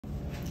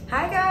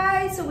Hi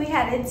guys, so we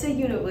headed to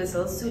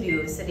Universal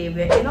Studios today.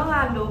 We're in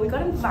Orlando. We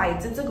got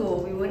invited to go.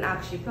 We weren't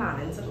actually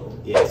planning to go.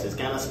 Yes, it's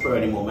kind of spur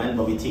of the moment,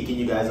 but we're taking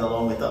you guys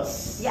along with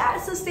us. Yeah,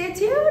 so stay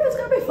tuned. It's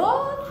gonna be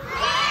fun.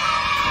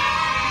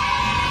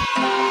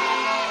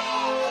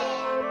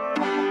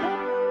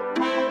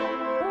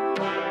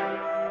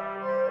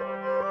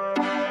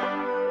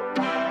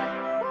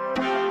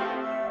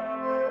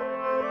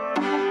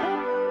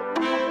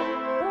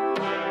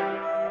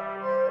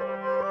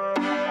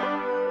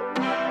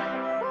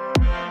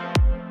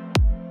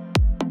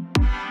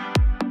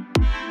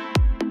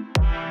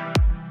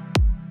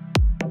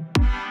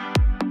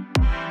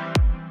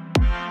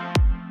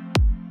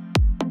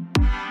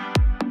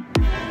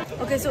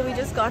 Okay, so we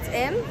just got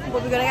in,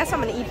 but we're gonna get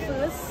something to eat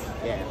first.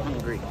 Yeah, I'm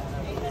hungry.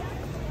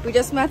 We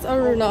just met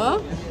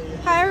Aruna.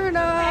 Hi,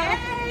 Aruna.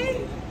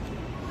 Hey.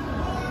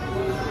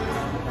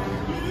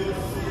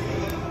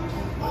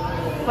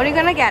 What are you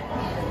gonna get?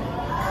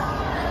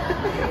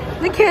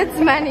 The kids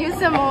menu,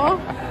 Simmo.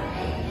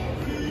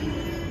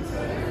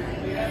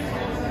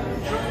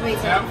 Wait,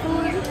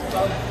 food?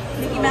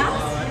 Mickey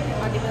Mouse?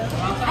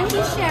 And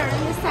he's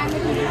sharing this time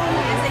with me. Is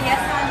a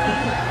yes,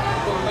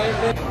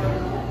 Auntie.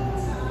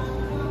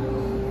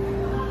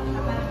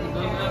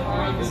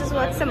 This is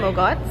what Simmo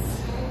got.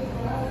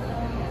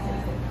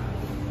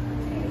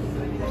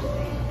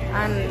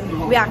 And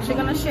we're actually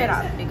gonna share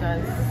that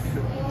because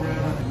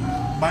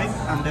bite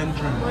and then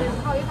drink.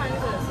 how you find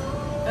this?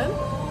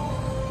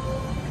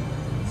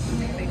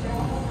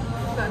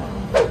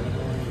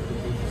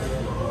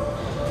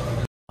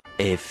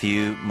 A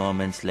few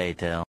moments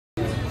later.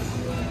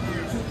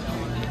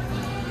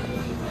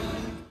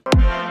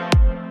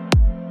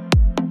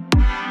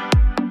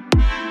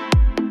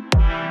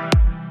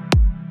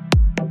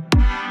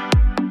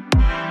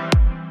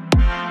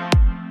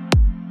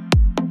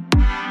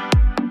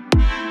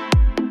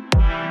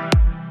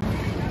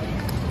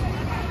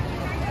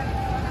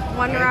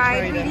 One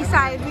ride we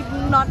decided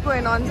we're not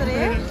going on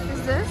today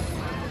is this.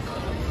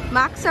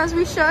 Max says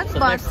we should, so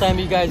but next time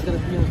you guys gonna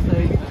be on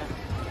stage.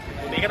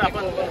 Make it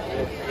happen.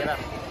 Make it up.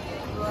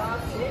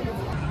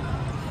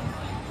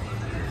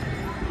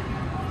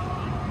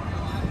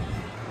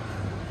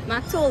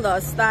 Matt told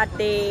us that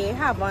they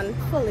haven't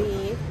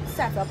fully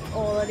set up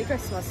all of the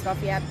Christmas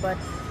stuff yet, but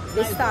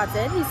they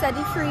started. He said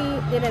the tree,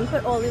 they didn't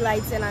put all the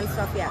lights in and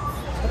stuff yet.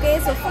 Okay,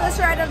 so first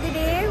ride of the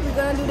day, we're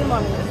gonna do the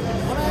mummy.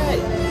 Alright.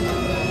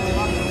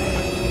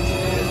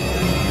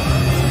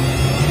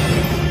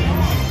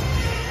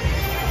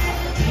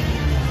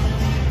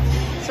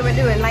 So we're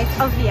doing like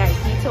a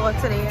VIP tour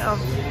today of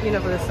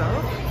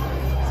Universal.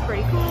 It's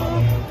pretty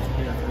cool.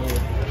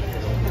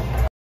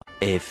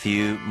 A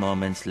few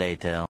moments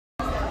later.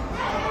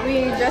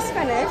 We just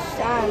finished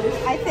and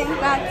I think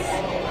that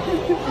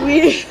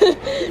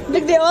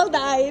they all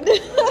died.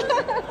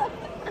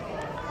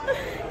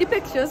 The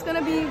picture is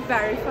gonna be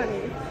very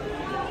funny.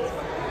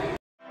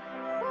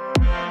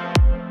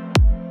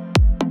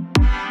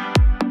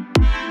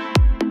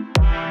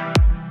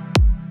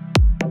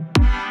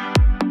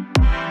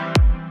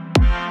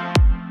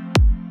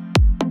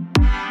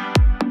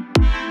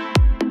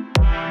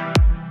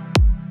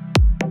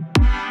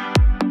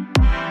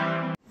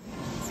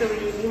 So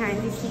we're behind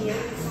the scenes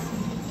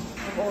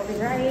of all the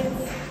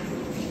rides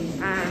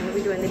and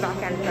we're doing the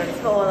back entrance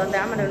for all of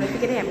them. I don't know if you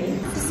can hear me.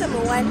 Simmo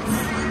went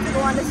to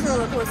go on this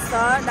roller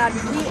coaster that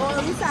we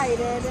all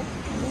decided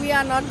we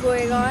are not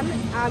going on.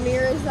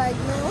 Amir is like,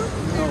 no,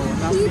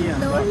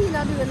 he's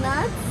not doing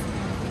that.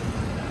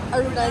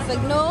 Aruna is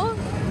like, no,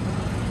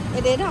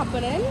 it ain't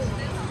happening.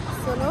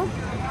 So no,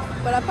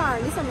 but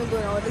apparently someone's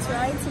going on with this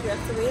ride, so we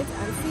have to wait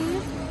and see.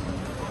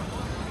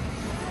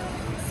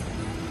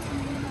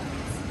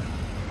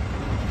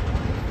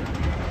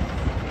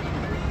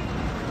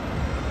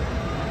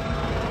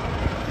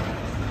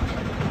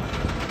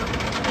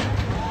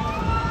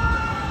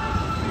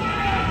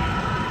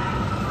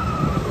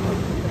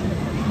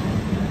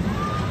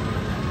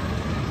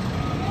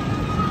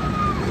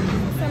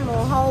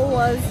 How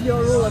was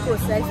your roller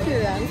coaster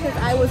experience? Because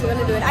I wasn't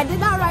gonna do it. I did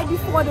that ride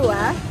before though,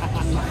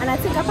 and I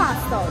think I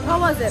passed out. How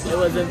was it? It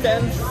was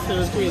intense, it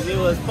was crazy, it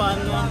was fun,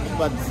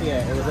 but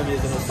yeah, it was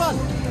amazing. It was fun.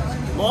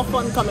 More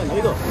fun coming. Here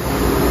we go.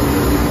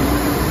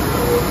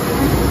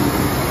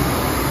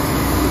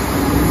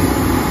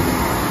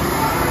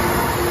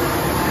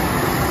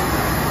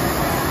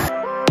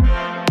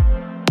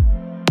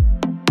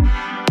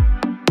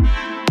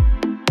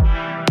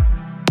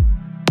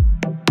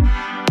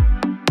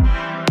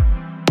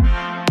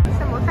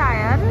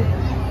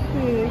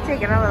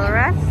 Taking a little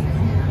rest.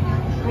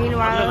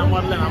 Meanwhile, I'm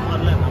waddling.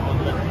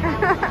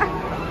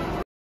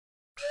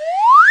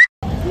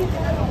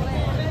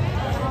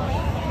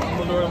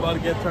 We're about to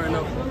get turned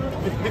up.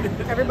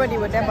 everybody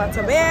with their butts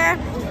there.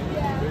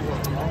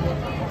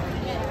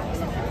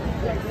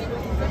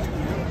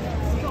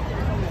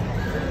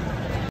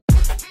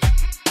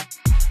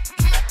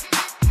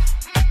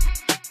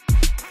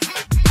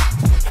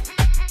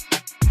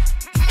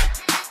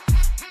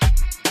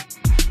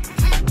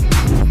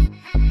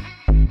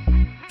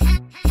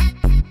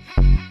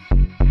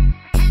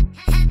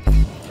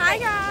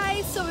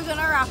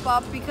 wrap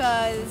up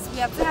because we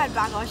have to head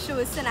back. Our show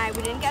is tonight.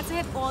 We didn't get to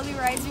hit all the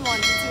rides we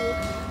wanted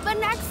to. But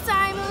next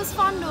time, it was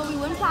fun though. We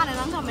weren't planning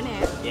on coming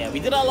here. Yeah,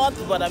 we did a lot,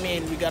 but I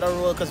mean, we got to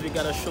roll because we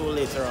got a show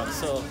later on.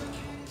 So